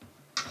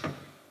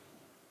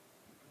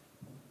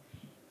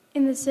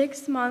In the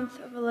 6th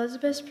month of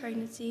Elizabeth's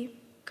pregnancy,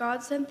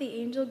 God sent the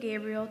angel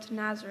Gabriel to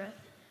Nazareth,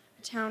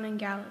 a town in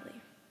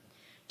Galilee,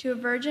 to a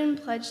virgin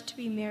pledged to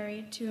be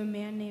married to a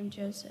man named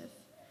Joseph,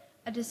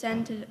 a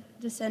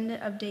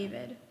descendant of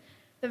David.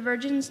 The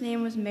virgin's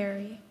name was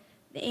Mary.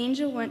 The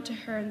angel went to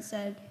her and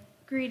said,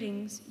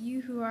 "Greetings,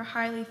 you who are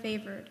highly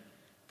favored.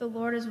 The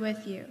Lord is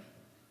with you."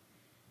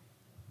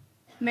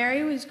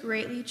 Mary was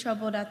greatly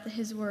troubled at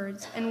his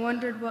words and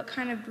wondered what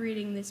kind of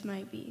greeting this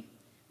might be.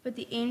 But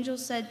the angel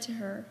said to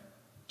her,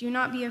 "Do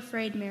not be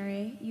afraid,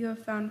 Mary. You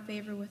have found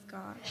favor with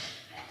God."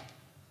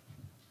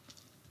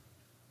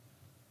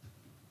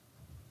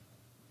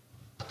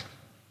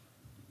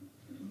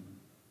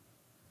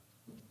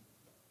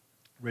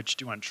 Rich,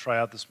 do you want to try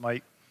out this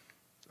mic?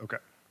 Okay.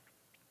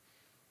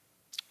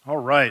 All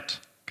right.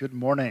 Good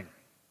morning.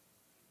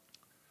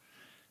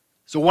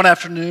 So one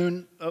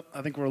afternoon,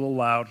 I think we're a little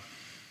loud.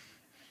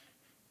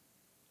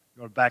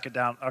 You want to back it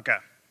down? Okay.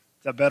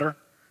 Is that better?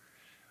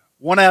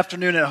 One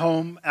afternoon at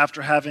home,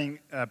 after having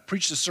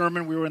preached a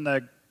sermon, we were in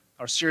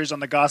our series on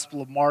the Gospel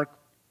of Mark,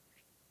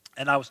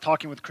 and I was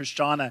talking with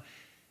Christiana,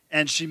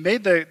 and she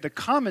made the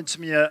comment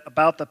to me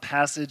about the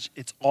passage,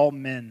 "It's all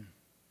men."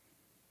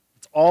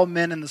 It's all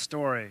men in the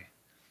story.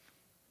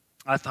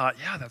 I thought,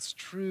 yeah, that's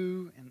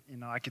true,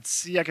 and I could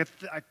see, I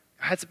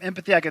had some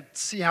empathy. I could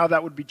see how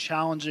that would be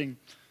challenging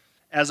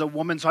as a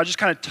woman, so I just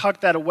kind of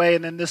tucked that away.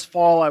 And then this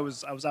fall, I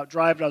was out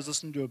driving. I was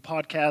listening to a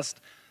podcast,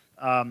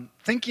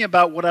 thinking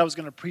about what I was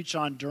going to preach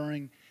on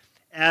during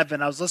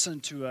Advent. I was listening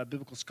to a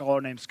biblical scholar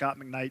named Scott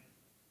McKnight,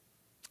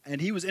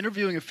 and he was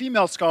interviewing a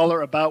female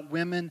scholar about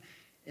women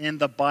in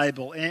the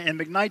Bible. And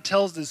McKnight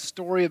tells this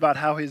story about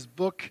how his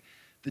book,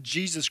 The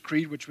Jesus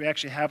Creed, which we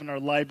actually have in our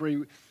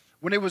library,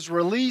 when it was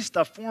released,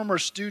 a former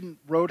student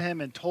wrote him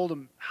and told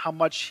him how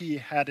much he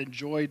had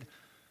enjoyed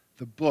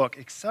the book,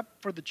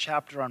 except for the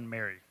chapter on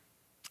Mary.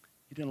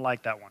 He didn't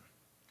like that one.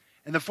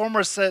 And the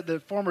former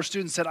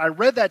student said, "I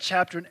read that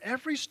chapter, and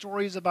every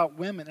story is about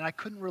women, and I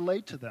couldn't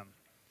relate to them."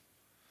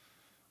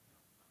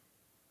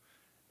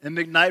 And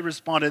McKnight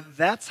responded,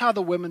 "That's how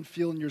the women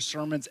feel in your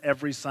sermons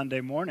every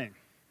Sunday morning.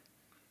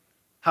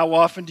 How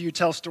often do you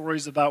tell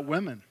stories about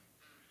women?"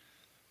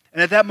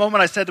 And at that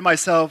moment, I said to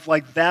myself,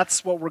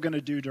 that's what we're going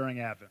to do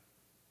during Advent.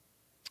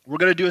 We're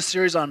going to do a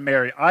series on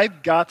Mary.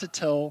 I've got to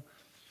tell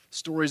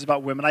stories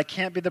about women. I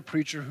can't be the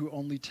preacher who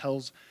only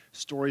tells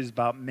stories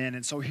about men.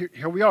 And so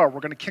here we are.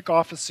 We're going to kick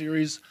off a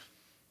series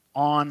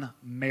on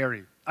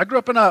Mary. I grew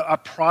up in a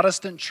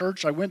Protestant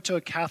church. I went to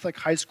a Catholic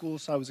high school,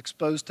 so I was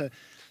exposed to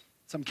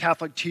some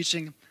Catholic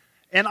teaching.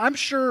 And I'm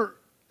sure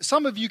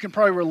some of you can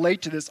probably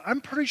relate to this.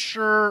 I'm pretty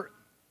sure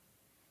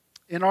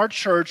in our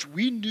church,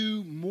 we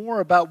knew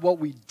more about what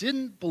we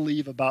didn't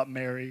believe about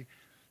Mary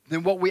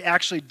than what we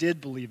actually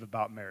did believe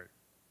about Mary.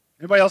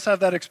 Anybody else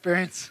have that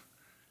experience?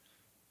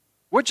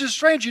 Which is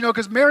strange,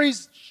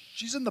 because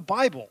she's in the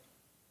Bible.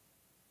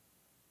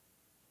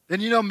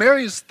 And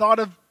Mary is thought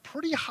of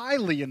pretty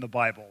highly in the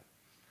Bible.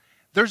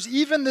 There's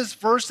even this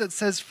verse that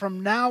says,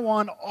 "From now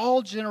on,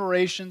 all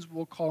generations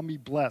will call me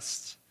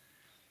blessed,"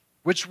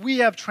 which we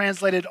have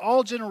translated,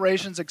 "All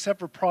generations except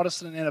for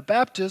Protestant and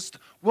Anabaptist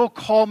will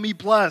call me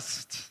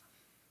blessed."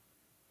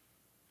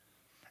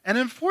 And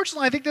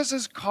unfortunately, I think this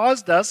has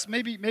caused us,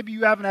 maybe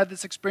you haven't had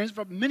this experience,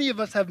 but many of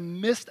us have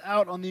missed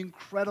out on the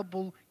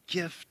incredible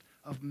gift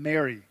of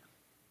Mary.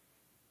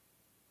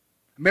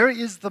 Mary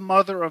is the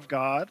mother of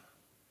God,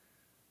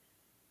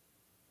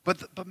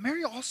 but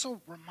Mary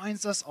also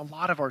reminds us a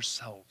lot of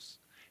ourselves.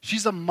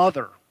 She's a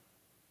mother.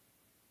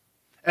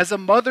 As a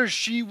mother,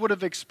 she would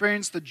have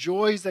experienced the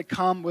joys that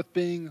come with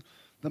being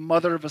the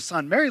mother of a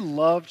son. Mary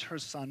loved her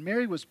son.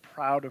 Mary was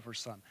proud of her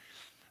son.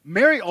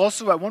 Mary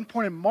also, at one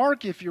point in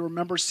Mark, if you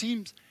remember,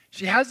 she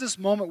has this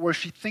moment where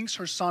she thinks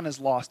her son has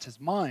lost his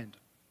mind.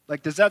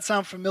 Does that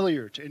sound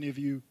familiar to any of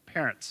you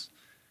parents?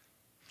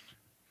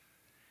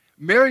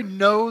 Mary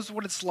knows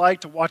what it's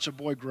like to watch a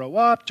boy grow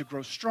up, to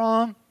grow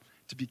strong,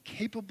 to be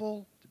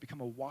capable, to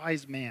become a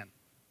wise man.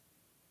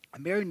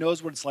 And Mary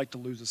knows what it's like to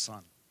lose a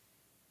son.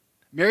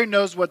 Mary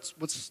knows what's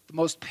the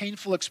most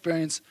painful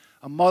experience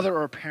a mother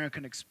or a parent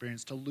can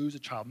experience, to lose a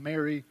child.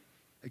 Mary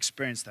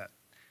experienced that.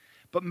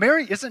 But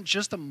Mary isn't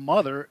just a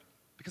mother,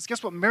 because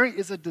guess what? Mary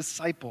is a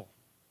disciple.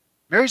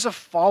 Mary's a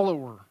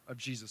follower of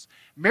Jesus.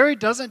 Mary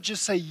doesn't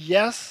just say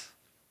yes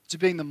to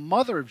being the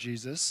mother of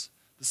Jesus,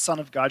 the Son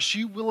of God.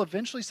 She will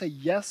eventually say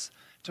yes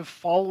to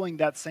following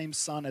that same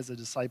Son as a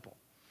disciple.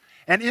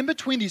 And in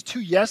between these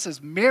two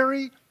yeses,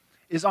 Mary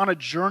is on a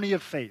journey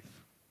of faith.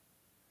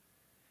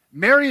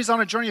 Mary is on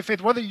a journey of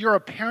faith. Whether you're a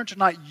parent or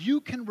not,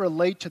 you can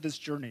relate to this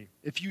journey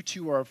if you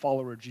too are a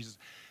follower of Jesus.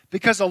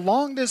 Because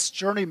along this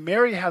journey,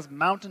 Mary has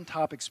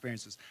mountaintop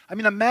experiences. I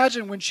mean,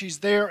 imagine when she's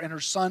there and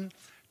her son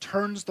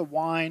turns the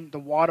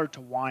water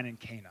to wine in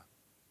Cana.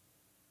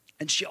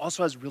 And she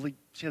also has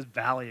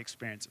valley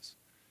experiences.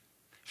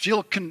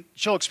 She'll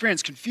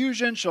experience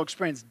confusion, she'll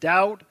experience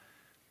doubt,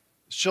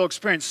 she'll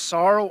experience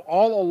sorrow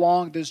all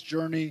along this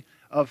journey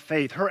of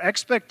faith. Her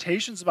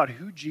expectations about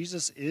who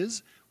Jesus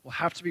is will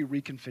have to be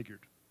reconfigured.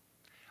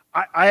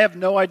 I have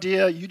no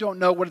idea. You don't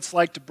know what it's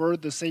like to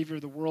birth the Savior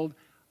of the world.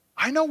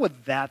 I know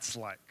what that's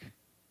like.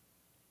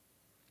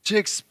 To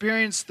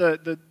experience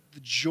the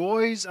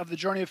joys of the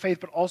journey of faith,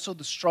 but also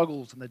the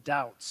struggles and the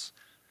doubts.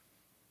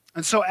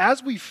 And so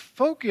as we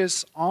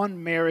focus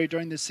on Mary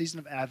during this season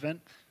of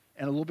Advent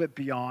and a little bit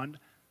beyond,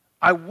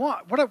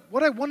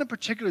 what I want in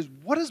particular is,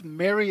 what does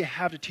Mary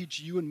have to teach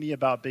you and me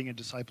about being a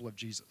disciple of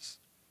Jesus?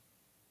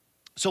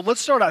 So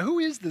let's start out. Who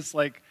is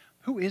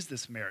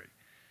this Mary?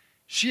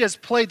 She has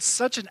played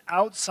such an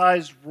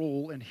outsized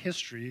role in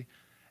history,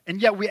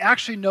 and yet we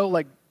actually know,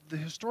 like, the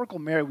historical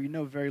Mary, we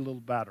know very little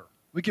about her.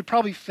 We could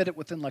probably fit it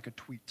within like a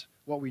tweet,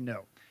 what we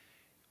know.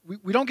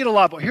 We don't get a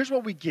lot, but here's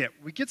what we get.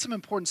 We get some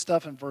important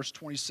stuff in verse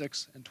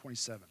 26 and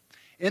 27.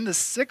 In the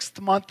 6th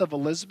month of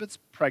Elizabeth's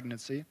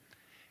pregnancy,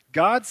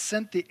 God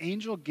sent the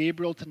angel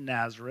Gabriel to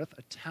Nazareth,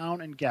 a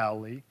town in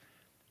Galilee,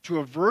 to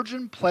a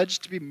virgin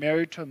pledged to be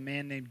married to a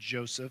man named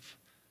Joseph,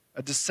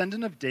 a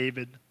descendant of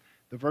David.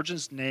 The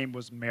virgin's name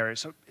was Mary.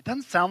 So it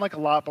doesn't sound like a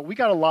lot, but we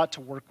got a lot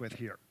to work with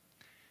here.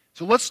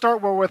 So let's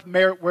start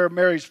where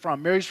Mary's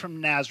from. Mary's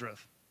from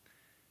Nazareth.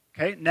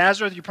 Okay,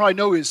 Nazareth, you probably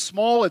know, is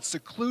small. It's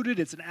secluded.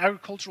 It's an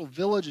agricultural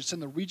village. It's in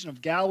the region of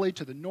Galilee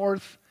to the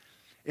north.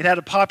 It had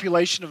a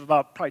population of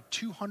about probably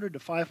 200 to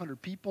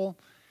 500 people.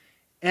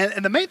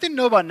 And the main thing to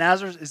know about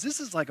Nazareth is this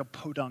is like a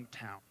podunk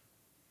town.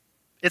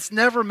 It's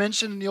never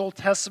mentioned in the Old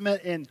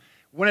Testament, and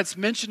when it's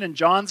mentioned in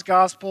John's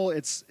Gospel,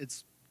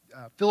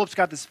 Philip's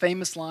got this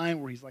famous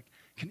line where he's like,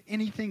 "Can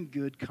anything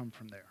good come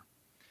from there?"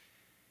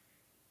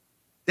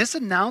 This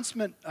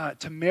announcement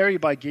to Mary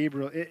by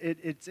Gabriel,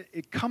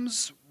 it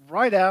comes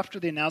right after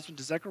the announcement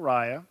to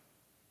Zechariah.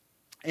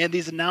 And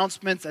these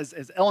announcements,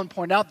 as Ellen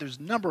pointed out, there's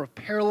a number of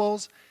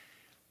parallels,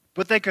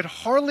 but they could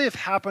hardly have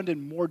happened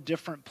in more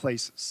different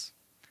places.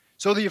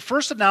 So the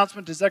first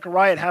announcement to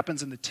Zechariah, it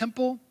happens in the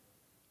temple.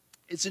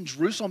 It's in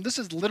Jerusalem. This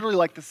is literally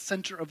like the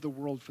center of the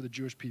world for the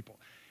Jewish people.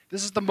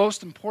 This is the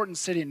most important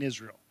city in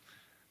Israel.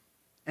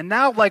 And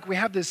now, like, we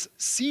have this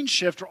scene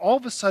shift where all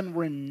of a sudden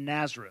we're in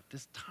Nazareth,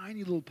 this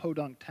tiny little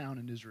podunk town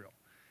in Israel.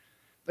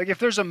 Like, if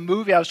there's a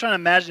movie, I was trying to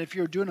imagine if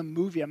you were doing a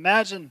movie,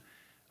 imagine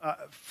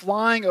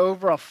flying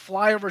over a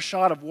flyover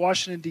shot of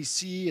Washington,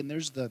 D.C., and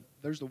there's the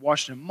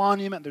Washington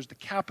Monument, there's the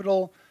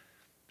Capitol,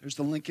 there's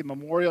the Lincoln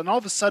Memorial, and all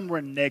of a sudden we're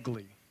in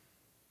Negley.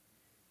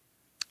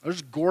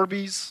 There's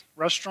Gorby's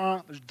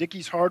restaurant, there's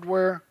Dickey's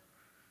Hardware,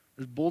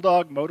 there's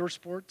Bulldog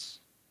Motorsports.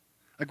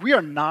 Like, we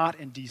are not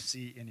in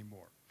D.C.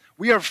 anymore.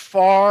 We are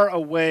far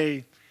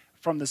away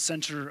from the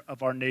center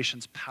of our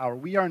nation's power.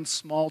 We are in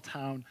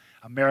small-town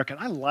America.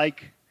 And I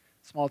like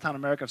small-town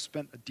America. I've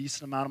spent a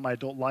decent amount of my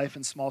adult life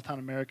in small-town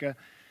America.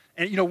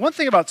 And, you know, one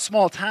thing about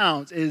small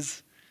towns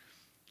is,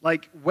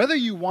 like, whether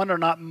you want or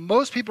not,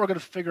 most people are going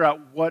to figure out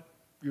what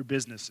your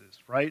business is,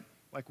 right?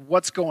 Like,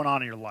 what's going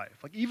on in your life.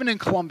 Like, even in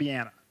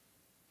Columbiana.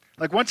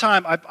 Like, one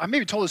time, I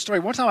maybe told this story.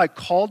 One time I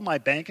called my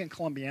bank in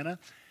Columbiana,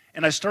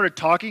 and I started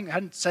talking. I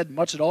hadn't said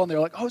much at all, and they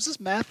were like, "Oh, is this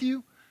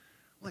Matthew?"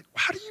 I'm like,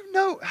 how do you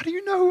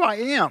know who I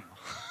am?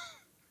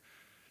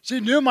 She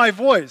knew my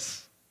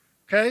voice,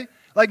 okay?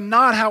 Like,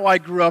 not how I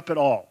grew up at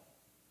all.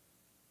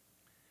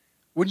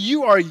 When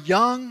you are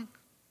young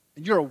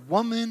and you're a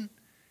woman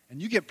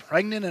and you get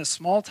pregnant in a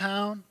small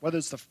town, whether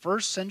it's the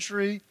 1st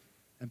century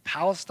in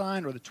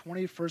Palestine or the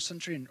 21st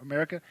century in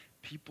America,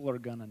 people are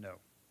going to know.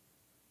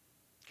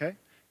 Okay?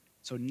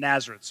 So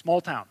Nazareth, small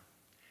town.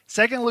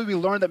 Secondly, we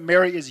learn that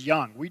Mary is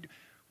young. We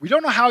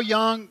don't know how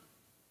young.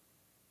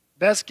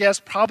 Best guess,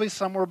 probably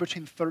somewhere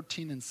between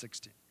 13 and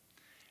 16.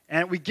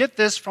 And we get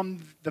this from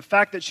the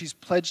fact that she's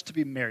pledged to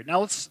be married. Now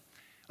let's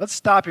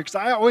stop here, because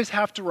I always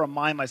have to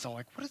remind myself,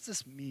 like, what does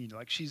this mean?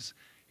 Like, is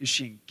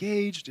she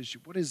engaged?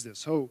 What is this?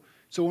 So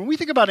when we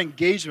think about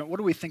engagement, what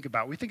do we think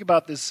about? We think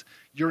about this,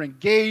 you're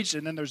engaged,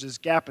 and then there's this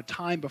gap of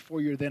time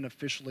before you're then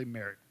officially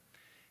married.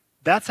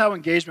 That's how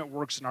engagement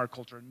works in our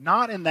culture,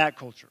 not in that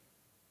culture.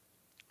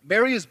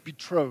 Mary is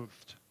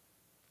betrothed.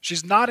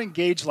 She's not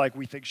engaged like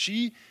we think.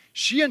 She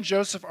and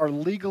Joseph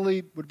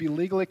would be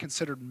legally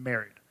considered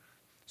married.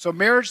 So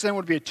marriage then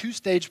would be a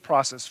 2-stage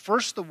process.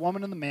 First, the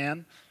woman and the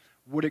man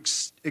would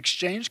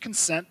exchange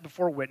consent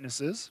before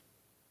witnesses.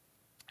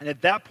 And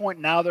at that point,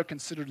 now they're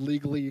considered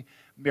legally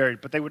married.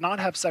 But they would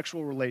not have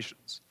sexual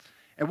relations.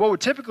 And what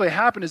would typically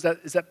happen is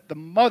that the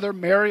mother,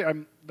 Mary,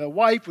 the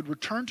wife, would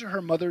return to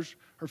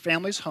her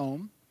family's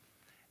home.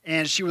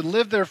 And she would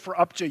live there for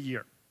up to a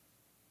year.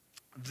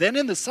 Then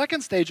in the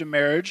second stage of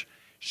marriage,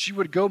 she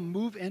would go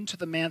move into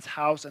the man's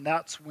house, and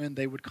that's when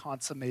they would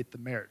consummate the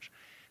marriage.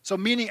 So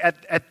meaning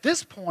at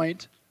this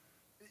point,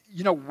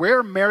 you know,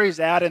 where Mary's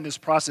at in this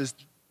process,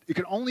 it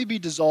can only be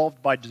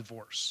dissolved by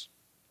divorce.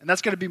 And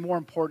that's going to be more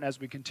important as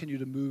we continue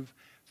to move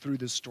through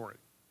this story.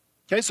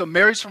 Okay, so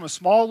Mary's from a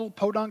small little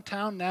podunk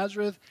town,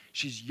 Nazareth.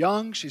 She's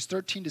young, she's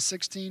 13 to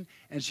 16,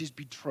 and she's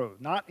betrothed.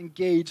 Not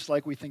engaged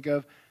like we think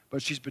of,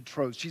 but she's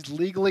betrothed. She's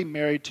legally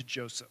married to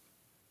Joseph.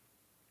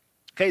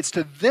 Okay, it's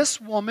to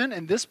this woman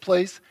in this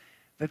place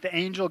that the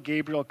angel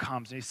Gabriel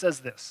comes, and he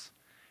says this: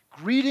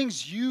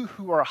 "Greetings, you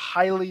who are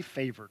highly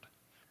favored.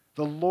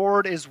 The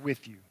Lord is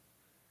with you.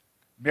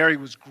 Mary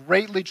was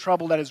greatly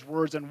troubled at his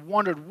words and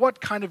wondered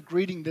what kind of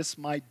greeting this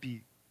might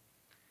be.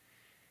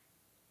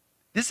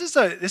 This is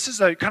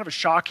a kind of a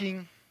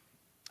shocking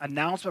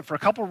announcement for a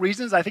couple of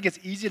reasons. I think it's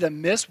easy to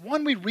miss.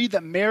 One, we read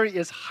that Mary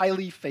is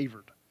highly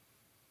favored.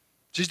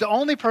 She's the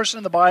only person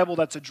in the Bible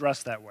that's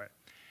addressed that way.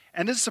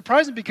 And this is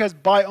surprising because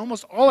by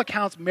almost all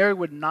accounts, Mary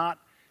would not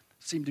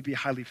seem to be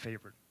highly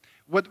favored.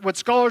 What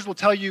scholars will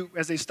tell you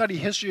as they study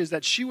history is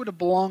that she would have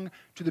belonged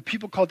to the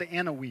people called the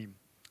Anawim.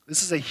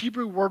 This is a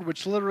Hebrew word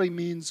which literally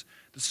means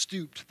the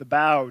stooped, the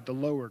bowed, the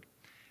lowered.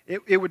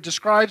 It would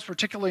describe,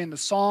 particularly in the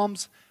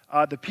Psalms,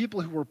 the people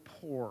who were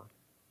poor,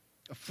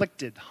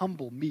 afflicted,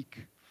 humble,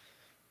 meek.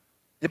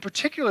 In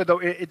particular, though,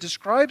 it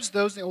describes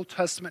those in the Old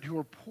Testament who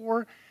were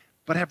poor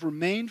but have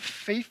remained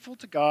faithful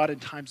to God in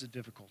times of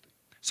difficulty.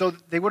 So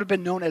they would have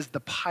been known as the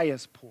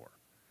pious poor.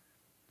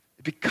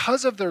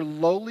 Because of their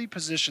lowly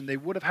position, they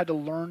would have had to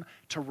learn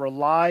to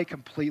rely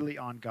completely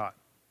on God.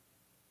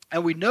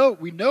 And we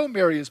know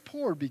Mary is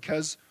poor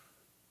because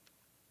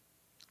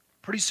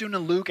pretty soon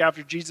in Luke,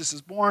 after Jesus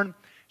is born,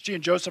 she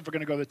and Joseph are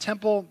going to go to the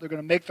temple. They're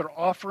going to make their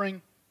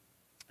offering.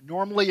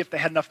 Normally, if they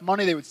had enough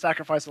money, they would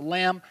sacrifice a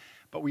lamb,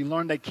 but we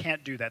learn they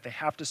can't do that. They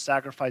have to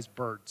sacrifice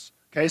birds.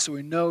 Okay, so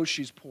we know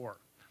she's poor.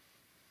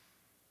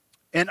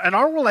 And in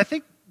our world, I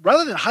think,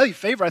 rather than highly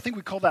favored, I think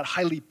we call that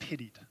highly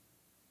pitied.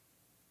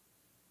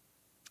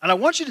 And I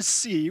want you to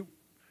see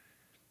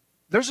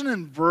there's an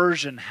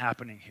inversion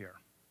happening here.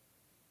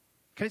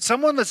 Okay,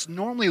 someone that's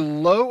normally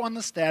low on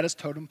the status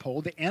totem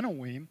pole, the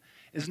Anawim,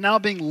 is now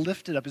being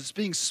lifted up, is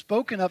being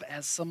spoken of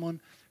as someone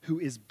who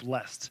is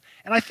blessed.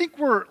 And I think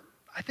we're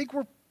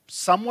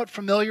somewhat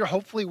familiar,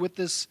 hopefully, with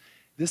this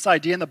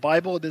idea in the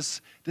Bible.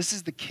 This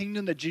is the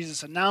kingdom that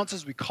Jesus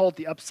announces. We call it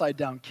the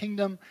upside-down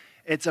kingdom.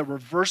 It's a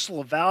reversal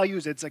of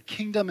values. It's a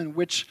kingdom in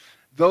which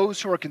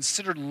those who are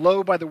considered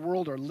low by the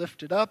world are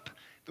lifted up.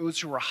 Those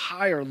who are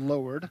high are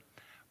lowered.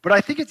 But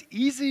I think it's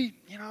easy,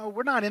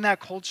 we're not in that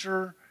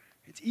culture.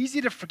 It's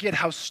easy to forget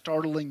how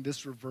startling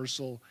this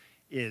reversal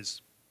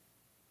is.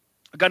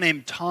 A guy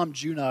named Tom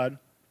Junod,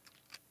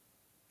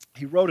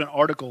 he wrote an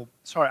article.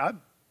 Sorry,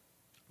 I'm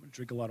going to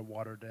drink a lot of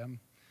water today. I'm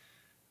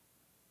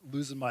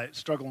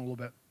struggling a little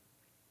bit.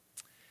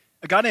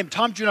 A guy named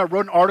Tom Junod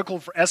wrote an article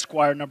for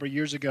Esquire a number of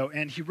years ago,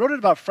 and he wrote it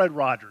about Fred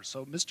Rogers.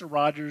 So Mr.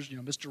 Rogers,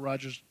 Mr.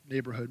 Rogers'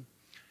 neighborhood.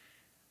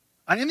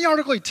 And in the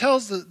article, he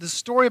tells the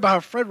story about how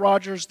Fred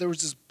Rogers, there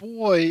was this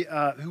boy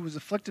who was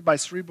afflicted by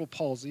cerebral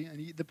palsy,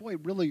 and the boy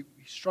really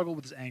struggled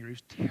with his anger. He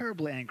was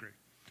terribly angry.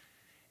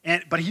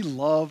 But he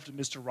loved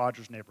Mr.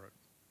 Rogers' neighborhood.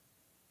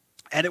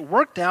 And it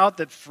worked out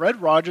that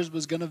Fred Rogers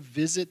was going to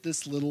visit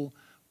this little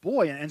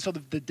boy. And so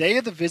the day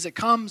of the visit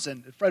comes,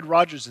 and Fred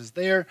Rogers is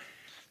there.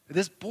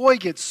 This boy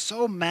gets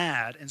so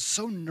mad and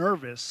so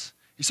nervous.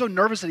 He's so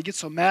nervous that he gets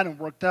so mad and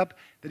worked up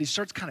that he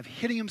starts kind of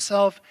hitting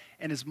himself,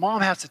 and his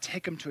mom has to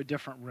take him to a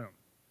different room.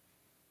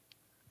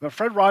 But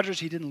Fred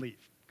Rogers, he didn't leave.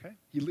 Okay?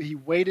 He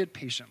waited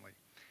patiently.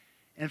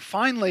 And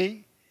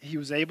finally, he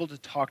was able to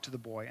talk to the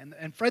boy.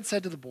 And Fred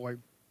said to the boy,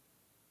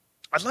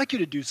 "I'd like you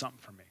to do something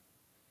for me.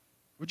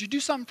 Would you do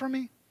something for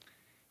me?"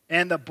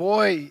 And the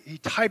boy, he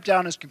typed down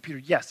on his computer,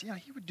 yes,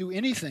 he would do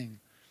anything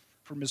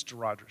for Mr.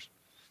 Rogers.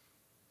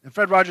 And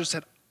Fred Rogers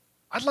said,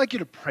 "I'd like you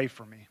to pray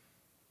for me.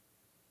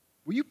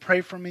 Will you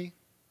pray for me?"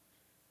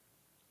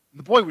 And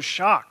the boy was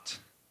shocked.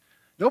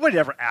 Nobody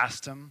ever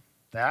asked him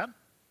that.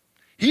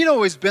 He'd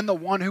always been the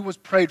one who was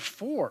prayed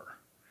for.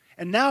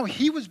 And now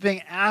he was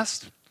being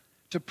asked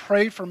to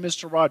pray for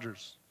Mr.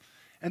 Rogers.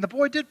 And the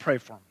boy did pray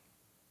for him.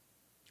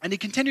 And he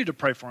continued to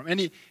pray for him. And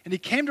he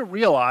came to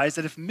realize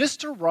that if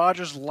Mr.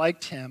 Rogers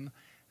liked him,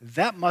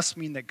 that must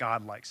mean that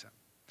God likes him.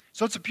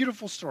 So it's a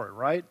beautiful story,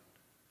 right?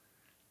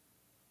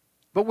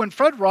 But when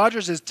Fred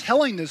Rogers is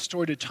telling this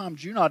story to Tom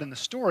Junod in the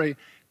story,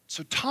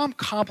 so Tom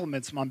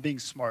compliments him on being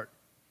smart.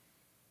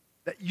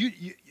 That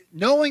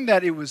knowing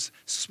that it was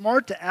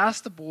smart to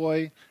ask the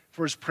boy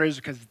for his prayers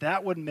because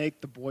that would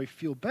make the boy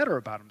feel better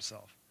about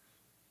himself.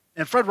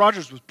 And Fred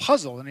Rogers was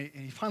puzzled, and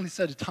he finally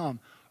said to Tom,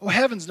 "Oh,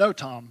 heavens no,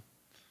 Tom.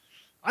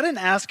 I didn't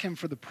ask him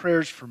for the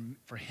prayers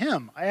for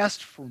him. I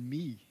asked for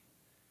me.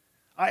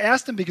 I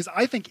asked him because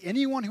I think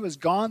anyone who has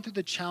gone through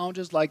the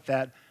challenges like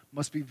that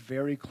must be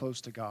very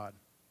close to God.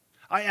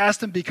 I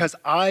asked him because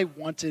I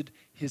wanted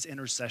his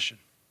intercession."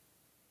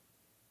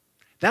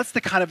 That's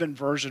the kind of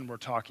inversion we're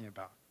talking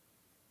about,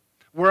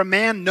 where a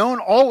man known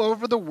all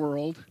over the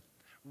world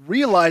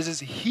realizes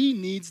he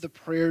needs the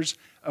prayers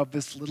of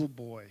this little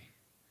boy,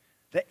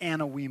 the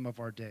Anawim of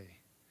our day,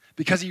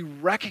 because he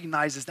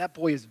recognizes that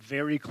boy is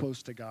very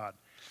close to God.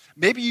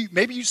 Maybe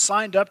you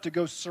signed up to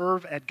go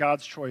serve at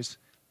God's Choice,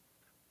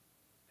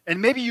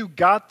 and maybe you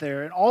got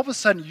there, and all of a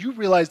sudden you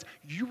realized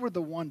you were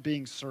the one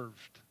being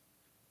served.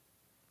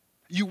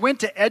 You went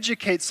to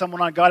educate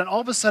someone on God, and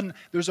all of a sudden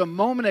there's a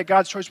moment at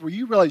God's Choice where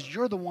you realize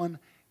you're the one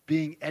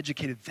being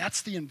educated.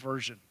 That's the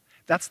inversion.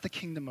 That's the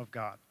kingdom of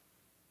God.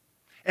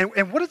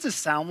 And what does this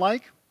sound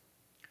like?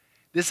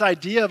 This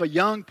idea of a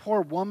young,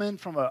 poor woman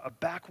from a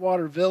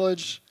backwater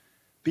village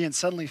being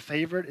suddenly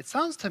favored, it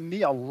sounds to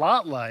me a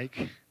lot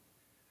like,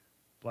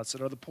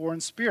 "Blessed are the poor in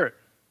spirit,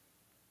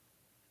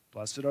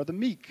 Blessed are the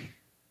meek.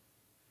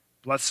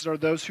 Blessed are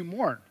those who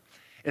mourn.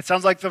 It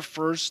sounds like the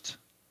first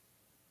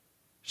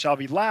shall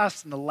be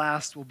last and the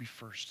last will be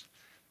first.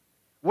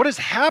 What is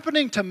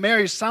happening to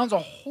Mary sounds a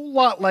whole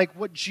lot like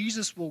what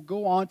Jesus will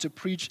go on to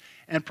preach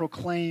and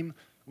proclaim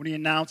when he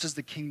announces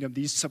the kingdom,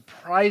 these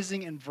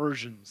surprising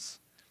inversions.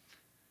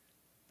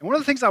 And one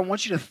of the things I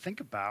want you to think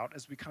about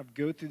as we kind of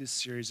go through this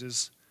series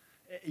is,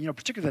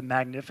 particularly the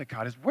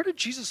Magnificat, is where did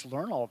Jesus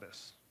learn all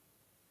this?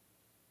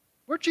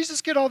 Where did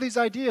Jesus get all these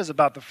ideas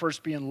about the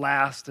first being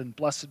last and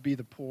blessed be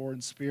the poor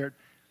in spirit?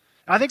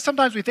 And I think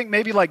sometimes we think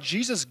maybe like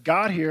Jesus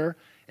got here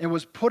and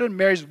was put in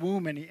Mary's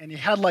womb and he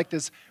had like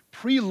this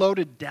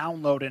preloaded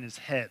download in his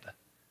head.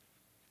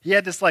 He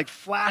had this like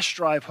flash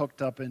drive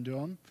hooked up into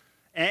him.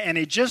 And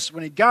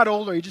when he got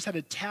older, he just had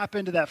to tap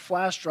into that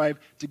flash drive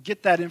to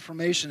get that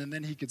information and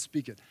then he could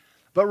speak it.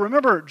 But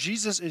remember,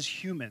 Jesus is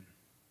human.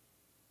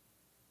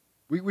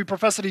 We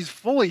profess that he's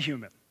fully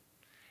human,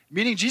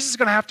 meaning Jesus is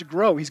going to have to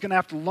grow. He's going to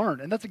have to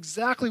learn. And that's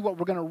exactly what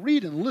we're going to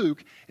read in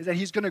Luke, is that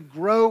he's going to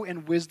grow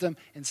in wisdom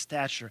and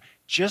stature,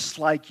 just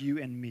like you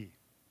and me.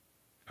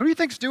 Who do you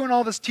think's doing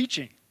all this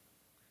teaching?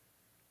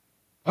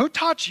 Who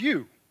taught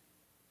you?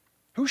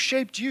 Who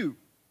shaped you?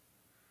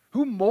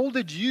 Who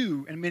molded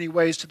you in many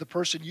ways to the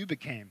person you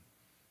became?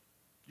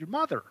 Your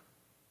mother,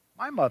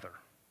 my mother.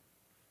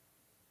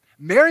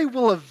 Mary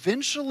will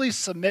eventually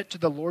submit to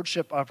the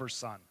lordship of her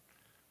son.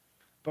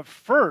 But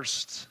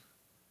first,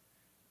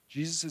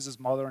 Jesus is his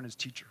mother and his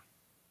teacher.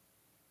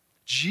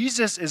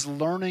 Jesus is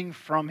learning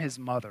from his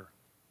mother.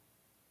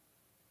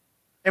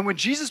 And when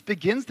Jesus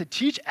begins to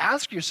teach,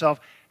 ask yourself,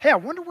 hey, I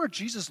wonder where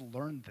Jesus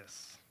learned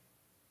this.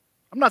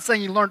 I'm not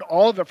saying he learned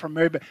all of it from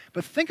Mary,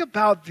 but think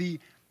about the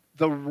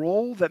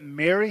role that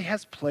Mary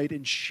has played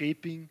in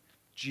shaping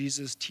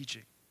Jesus'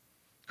 teaching.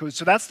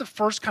 So that's the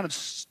first kind of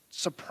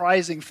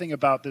surprising thing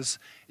about this,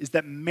 is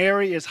that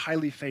Mary is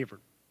highly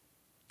favored.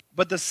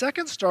 But the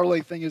second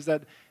startling thing is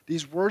that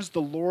these words,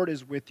 the Lord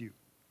is with you.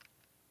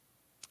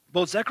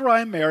 Both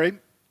Zechariah and Mary,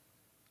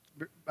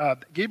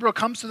 Gabriel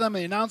comes to them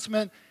in the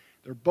announcement.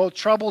 They're both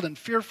troubled and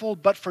fearful,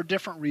 but for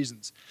different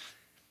reasons.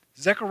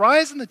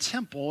 Zechariah's in the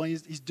temple, and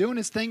he's doing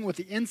his thing with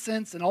the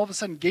incense, and all of a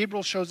sudden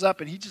Gabriel shows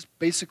up, and he just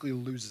basically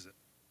loses it.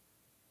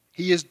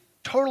 He is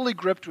totally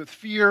gripped with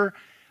fear,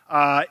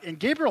 and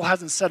Gabriel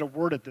hasn't said a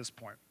word at this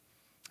point.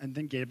 And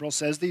then Gabriel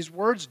says these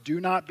words,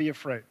 do not be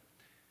afraid.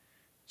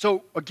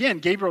 So again,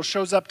 Gabriel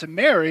shows up to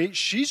Mary,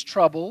 she's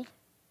troubled,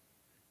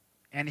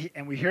 and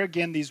we hear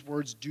again these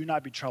words, do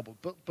not be troubled.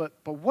 But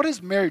what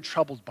is Mary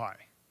troubled by?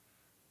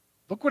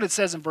 Look what it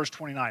says in verse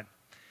 29.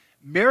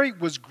 Mary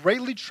was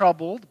greatly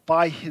troubled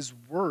by his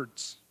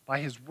words.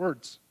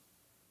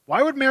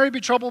 Why would Mary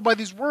be troubled by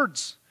these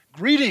words?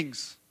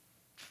 Greetings,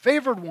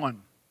 favored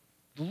one.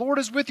 The Lord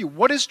is with you.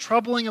 What is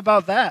troubling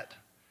about that?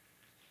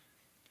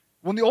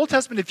 Well, in the Old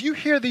Testament, if you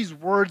hear these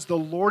words, the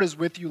Lord is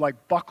with you,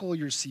 like buckle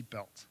your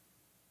seatbelt.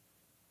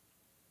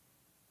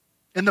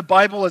 In the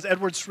Bible, as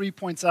Edward Sri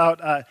points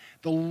out,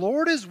 the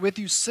Lord is with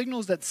you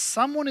signals that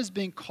someone is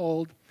being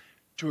called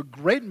to a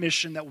great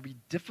mission that will be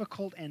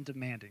difficult and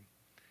demanding.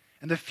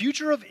 And the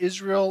future of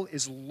Israel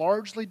is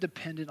largely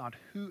dependent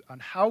on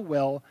how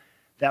well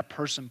that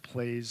person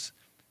plays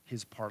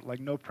his part. Like,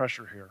 no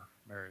pressure here,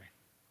 Mary.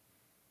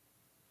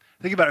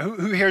 Think about it.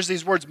 Who hears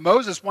these words?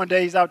 Moses, one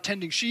day, he's out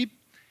tending sheep.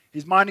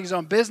 He's minding his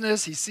own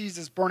business. He sees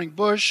this burning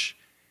bush.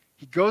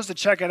 He goes to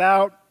check it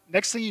out.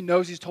 Next thing he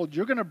knows, he's told,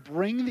 you're going to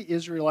bring the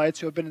Israelites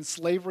who have been in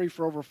slavery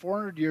for over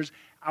 400 years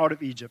out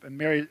of Egypt.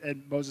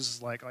 And Moses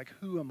is like,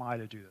 who am I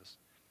to do this?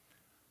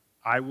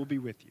 I will be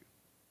with you.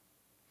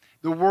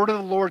 The word of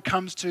the Lord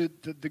comes to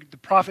the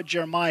prophet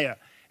Jeremiah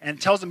and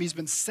tells him he's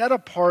been set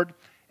apart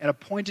and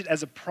appointed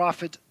as a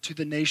prophet to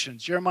the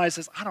nations. Jeremiah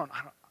says, I don't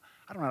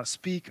know how to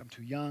speak. I'm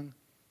too young.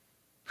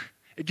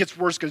 It gets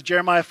worse because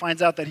Jeremiah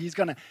finds out that he's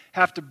going to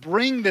have to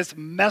bring this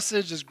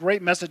message, this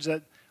great message,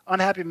 that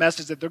unhappy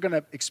message that they're going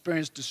to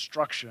experience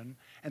destruction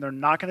and they're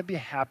not going to be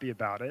happy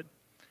about it.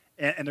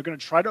 And they're going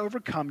to try to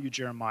overcome you,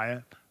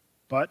 Jeremiah,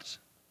 but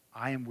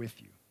I am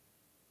with you.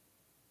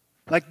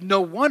 Like,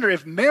 no wonder,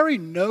 if Mary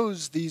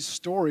knows these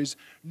stories,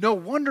 no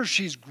wonder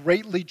she's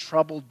greatly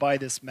troubled by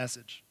this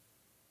message.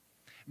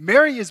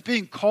 Mary is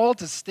being called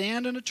to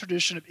stand in a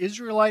tradition of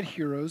Israelite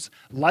heroes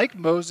like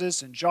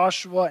Moses and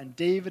Joshua and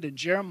David and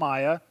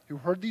Jeremiah, who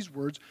heard these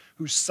words,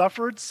 who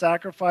suffered,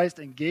 sacrificed,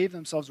 and gave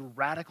themselves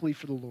radically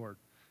for the Lord.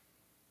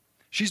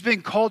 She's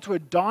being called to a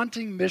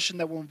daunting mission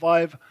that will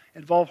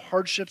involve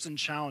hardships and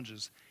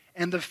challenges.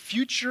 And the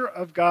future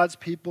of God's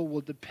people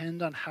will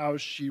depend on how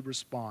she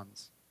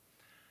responds.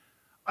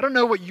 I don't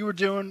know what you were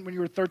doing when you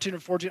were 13 or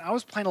 14. I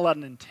was playing a lot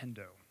of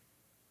Nintendo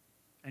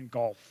and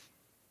golf.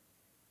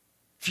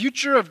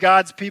 Future of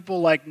God's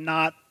people, like,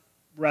 not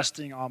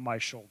resting on my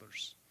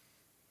shoulders.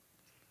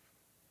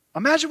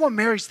 Imagine what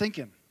Mary's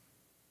thinking.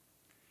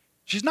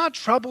 She's not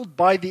troubled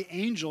by the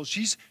angel.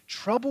 She's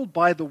troubled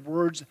by the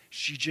words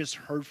she just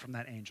heard from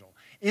that angel.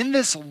 In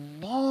this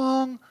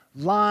long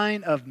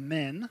line of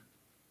men,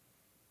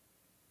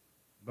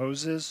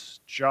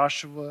 Moses,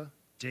 Joshua,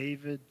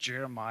 David,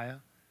 Jeremiah,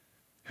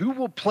 who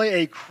will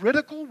play a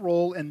critical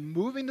role in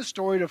moving the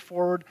story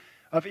forward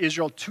of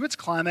Israel to its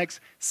climax,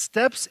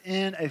 steps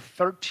in a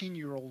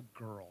 13-year-old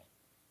girl.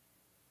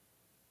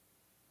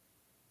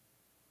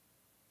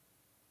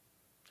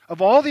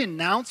 Of all the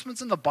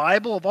announcements in the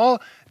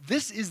Bible,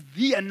 this is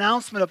the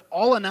announcement of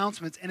all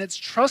announcements, and it's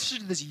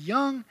trusted to this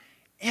young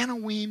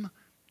Anawim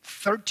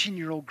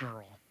 13-year-old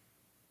girl.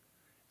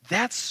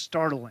 That's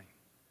startling.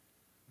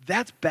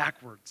 That's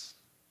backwards.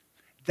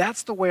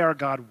 That's the way our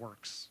God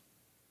works.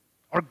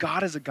 Our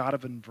God is a God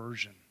of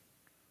inversion.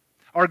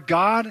 Our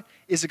God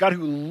is a God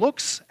who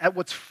looks at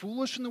what's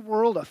foolish in the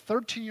world, a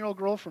 13-year-old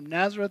girl from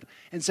Nazareth,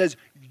 and says,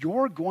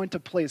 you're going to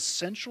play a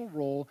central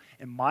role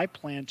in my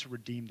plan to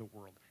redeem the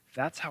world.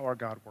 That's how our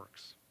God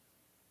works.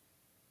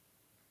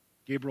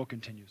 Gabriel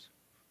continues.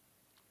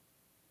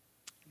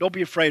 Don't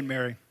be afraid,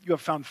 Mary. You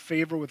have found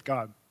favor with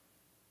God.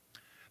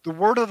 The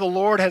word of the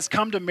Lord has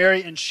come to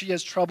Mary, and she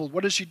is troubled.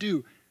 What does she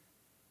do?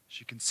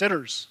 She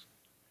considers.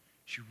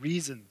 She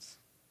reasons.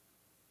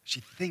 She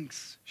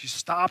thinks. She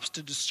stops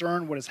to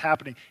discern what is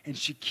happening, and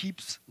she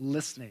keeps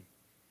listening.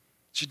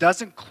 She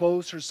doesn't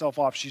close herself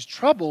off. She's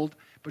troubled,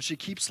 but she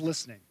keeps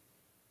listening.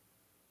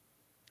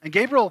 And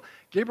Gabriel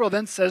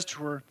then says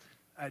to her,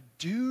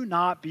 do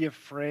not be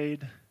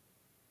afraid,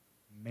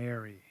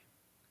 Mary.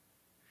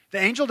 The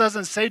angel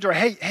doesn't say to her,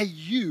 hey,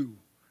 you,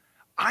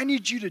 I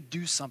need you to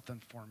do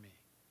something for me.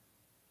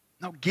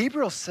 No,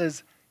 Gabriel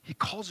says, he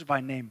calls her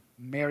by name,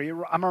 Mary.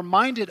 I'm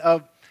reminded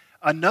of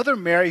another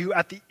Mary who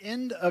at the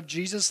end of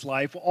Jesus'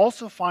 life will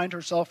also find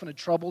herself in a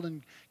troubled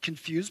and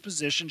confused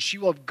position. She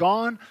will have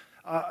gone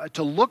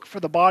to look for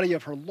the body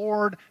of her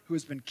Lord who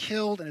has been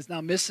killed and is now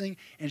missing,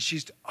 and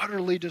she's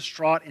utterly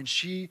distraught, and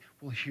she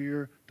will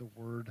hear the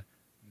word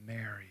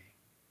Mary.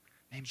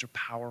 Names are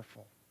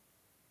powerful.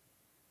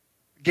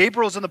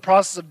 Gabriel's in the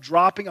process of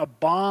dropping a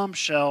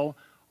bombshell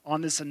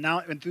on this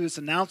and through this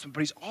announcement, but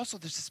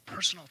there's this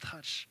personal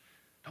touch.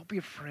 Don't be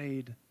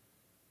afraid,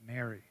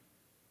 Mary.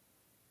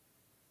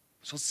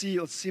 So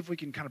let's see if we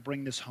can kind of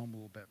bring this home a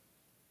little bit.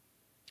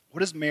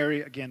 What does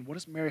Mary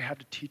have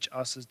to teach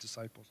us as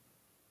disciples?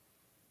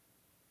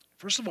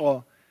 First of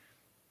all,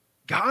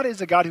 God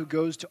is a God who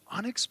goes to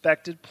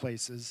unexpected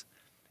places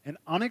and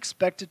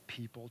unexpected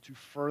people to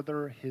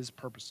further his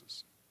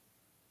purposes.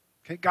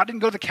 Okay? God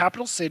didn't go to the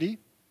capital city.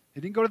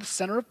 He didn't go to the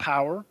center of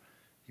power.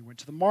 He went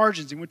to the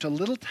margins. He went to a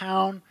little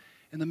town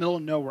in the middle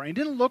of nowhere. And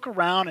he didn't look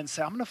around and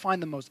say, I'm going to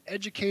find the most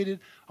educated,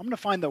 I'm going to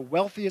find the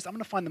wealthiest, I'm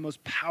going to find the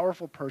most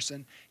powerful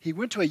person. He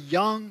went to a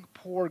young,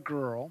 poor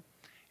girl,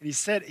 and he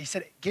said,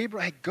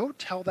 Gabriel, hey, go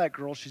tell that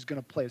girl she's going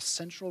to play a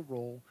central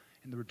role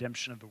in the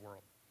redemption of the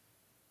world.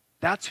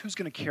 That's who's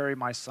going to carry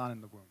my son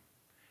in the womb.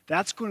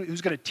 That's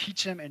who's going to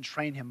teach him and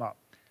train him up.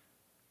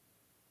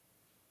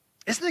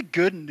 Isn't it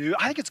good news?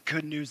 I think it's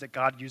good news that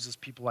God uses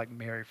people like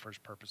Mary for his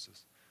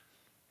purposes.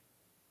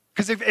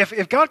 Because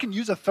if God can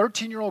use a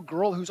 13-year-old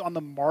girl who's on the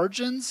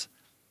margins,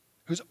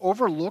 who's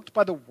overlooked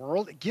by the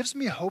world, it gives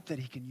me hope that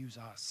he can use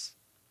us.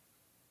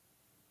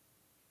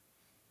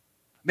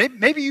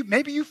 Maybe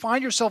you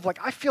find yourself like,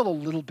 I feel a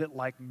little bit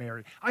like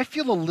Mary. I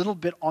feel a little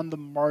bit on the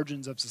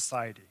margins of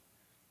society.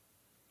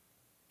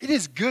 It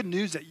is good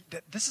news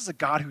that this is a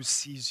God who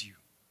sees you.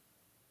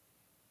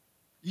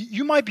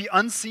 You might be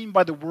unseen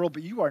by the world,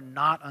 but you are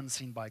not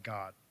unseen by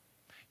God.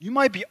 You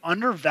might be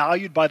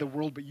undervalued by the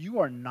world, but you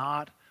are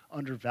not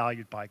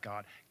undervalued by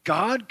God.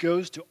 God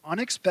goes to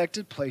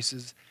unexpected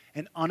places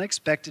and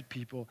unexpected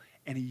people,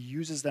 and he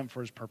uses them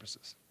for his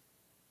purposes.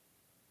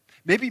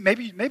 Maybe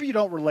you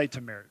don't relate to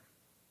Mary.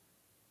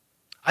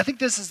 I think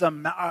this is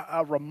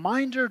a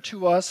reminder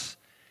to us,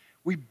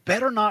 we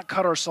better not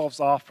cut ourselves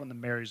off from the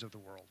Marys of the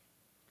world.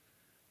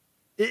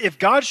 If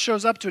God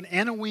shows up to an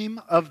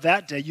Anawim of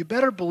that day, you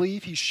better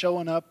believe he's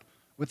showing up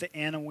with the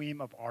Anawim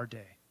of our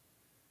day.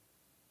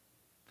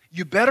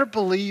 You better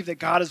believe that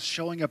God is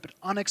showing up at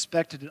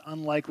unexpected and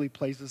unlikely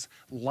places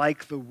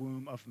like the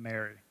womb of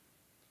Mary.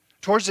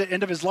 Towards the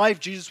end of his life,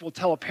 Jesus will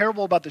tell a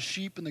parable about the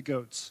sheep and the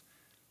goats.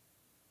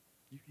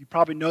 You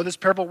probably know this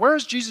parable. Where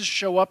does Jesus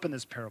show up in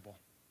this parable?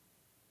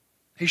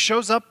 He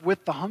shows up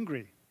with the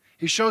hungry.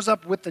 He shows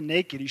up with the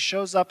naked. He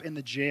shows up in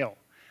the jail.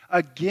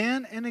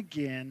 Again and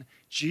again,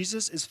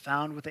 Jesus is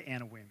found with the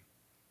Anawim.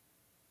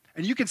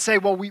 And you can say,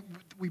 well, we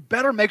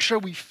better make sure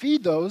we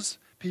feed those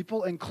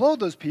people and clothe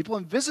those people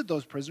and visit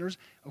those prisoners.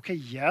 Okay,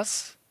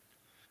 yes,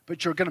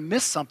 but you're going to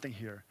miss something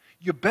here.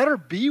 You better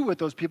be with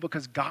those people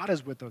because God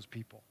is with those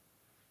people.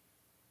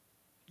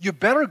 You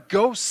better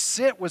go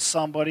sit with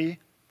somebody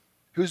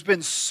who's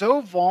been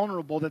so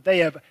vulnerable that they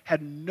have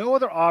had no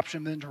other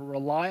option than to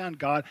rely on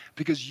God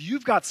because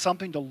you've got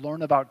something to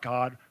learn about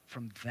God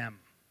from them.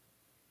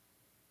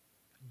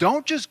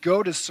 Don't just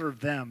go to serve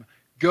them.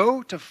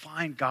 Go to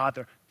find God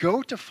there.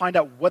 Go to find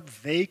out what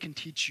they can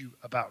teach you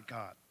about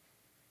God.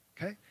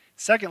 Okay?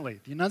 Secondly,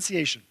 the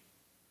Annunciation.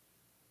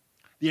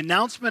 The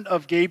announcement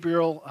of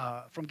Gabriel,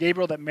 from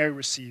Gabriel that Mary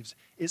receives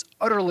is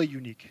utterly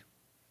unique.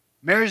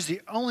 Mary's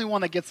the only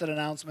one that gets that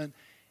announcement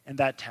and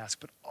that task.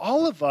 But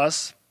all of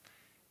us,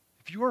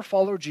 if you are a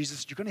follower of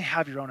Jesus, you're going to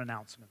have your own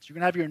announcements. You're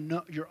going to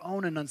have your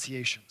own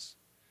annunciations.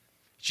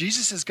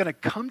 Jesus is going to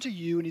come to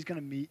you and he's going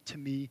to meet to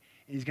me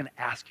and he's going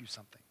to ask you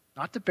something.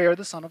 Not to bear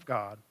the Son of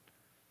God,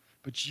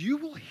 but you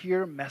will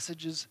hear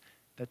messages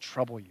that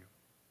trouble you.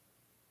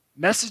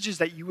 Messages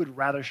that you would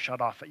rather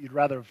shut off, that you'd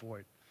rather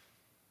avoid.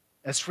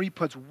 As Sri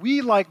puts,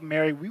 we, like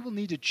Mary, we will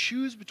need to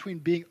choose between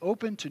being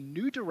open to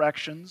new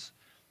directions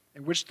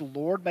in which the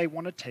Lord may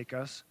want to take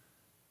us,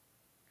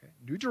 okay,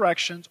 new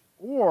directions,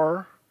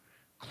 or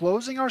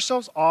closing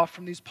ourselves off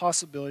from these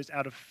possibilities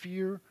out of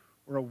fear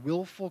or a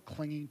willful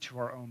clinging to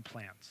our own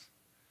plans.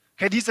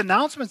 Okay, these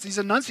announcements, these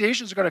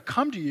enunciations are going to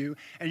come to you,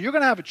 and you're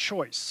going to have a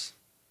choice.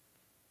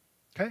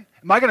 Okay?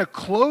 Am I going to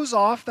close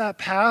off that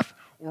path,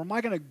 or am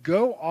I going to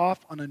go off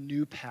on a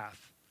new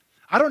path?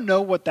 I don't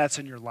know what that's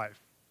in your life.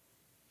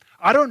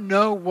 I don't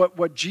know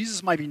what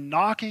Jesus might be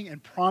knocking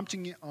and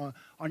prompting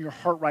on your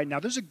heart right now.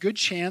 There's a good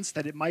chance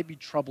that it might be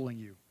troubling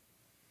you.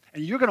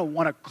 And you're going to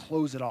want to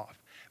close it off.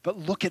 But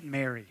look at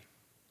Mary.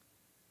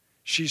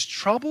 She's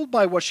troubled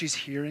by what she's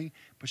hearing,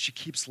 but she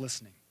keeps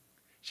listening.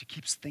 She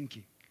keeps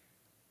thinking.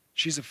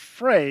 She's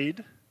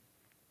afraid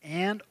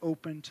and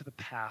open to the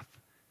path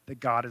that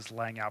God is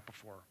laying out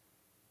before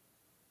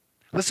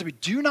her. Listen, we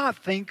do not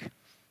think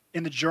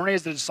in the journey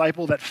as a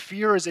disciple that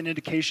fear is an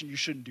indication you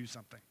shouldn't do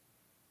something.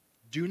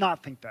 Do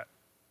not think that.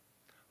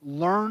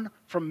 Learn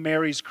from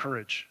Mary's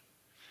courage.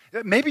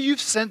 Maybe you're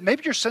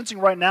sensing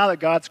right now that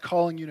God's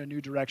calling you in a new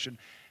direction.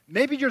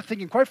 Maybe you're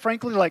thinking, quite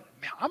frankly, like,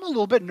 man, I'm a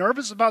little bit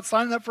nervous about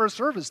signing up for a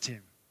service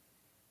team.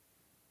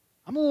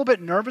 I'm a little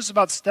bit nervous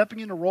about stepping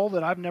in a role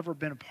that I've never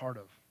been a part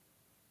of.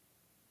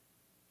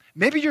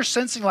 Maybe you're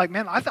sensing like,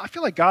 man, I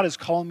feel like God is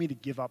calling me to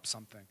give up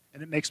something,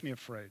 and it makes me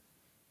afraid.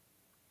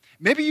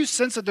 Maybe you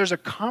sense that there's a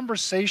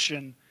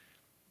conversation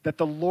that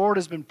the Lord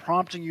has been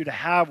prompting you to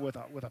have with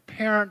a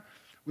parent,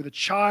 with a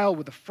child,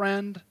 with a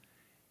friend,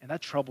 and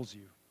that troubles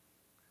you.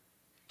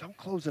 Don't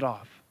close it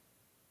off.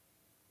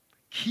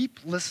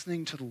 Keep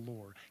listening to the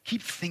Lord.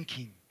 Keep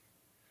thinking.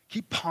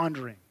 Keep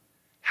pondering.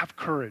 Have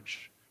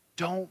courage.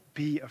 Don't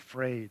be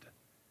afraid.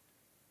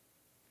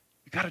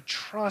 You've got to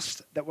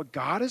trust that what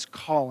God is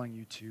calling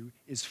you to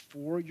is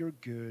for your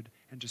good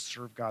and to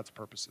serve God's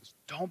purposes.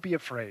 Don't be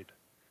afraid,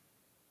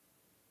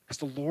 because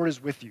the Lord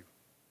is with you.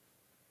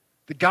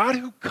 The God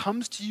who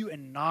comes to you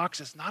and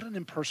knocks is not an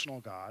impersonal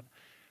God.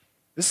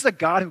 This is a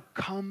God who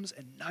comes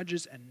and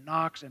nudges and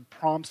knocks and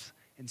prompts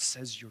and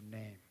says your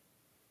name.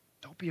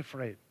 Don't be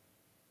afraid,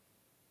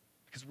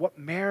 because what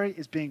Mary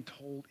is being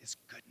told is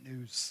good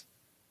news.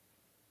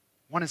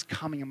 One is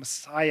coming, a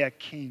Messiah, a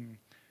king,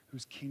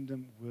 whose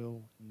kingdom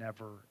will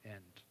never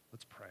end.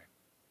 Let's pray.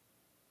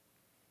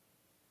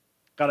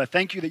 God, I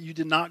thank you that you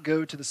did not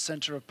go to the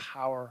center of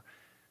power,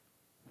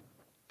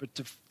 but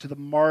to the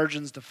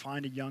margins to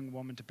find a young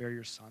woman to bear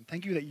your son.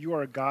 Thank you that you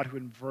are a God who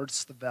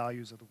inverts the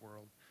values of the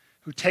world,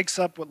 who takes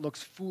up what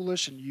looks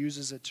foolish and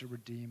uses it to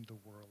redeem the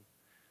world.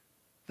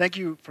 Thank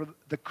you for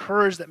the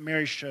courage that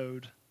Mary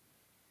showed,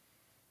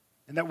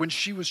 and that when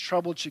she was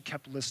troubled, she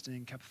kept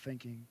listening, kept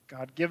thinking.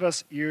 God, give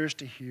us ears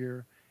to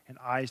hear and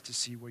eyes to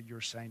see what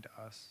you're saying to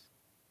us.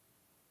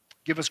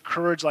 Give us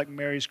courage like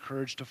Mary's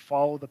courage to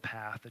follow the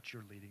path that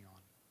you're leading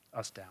on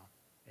us down.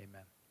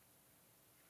 Amen.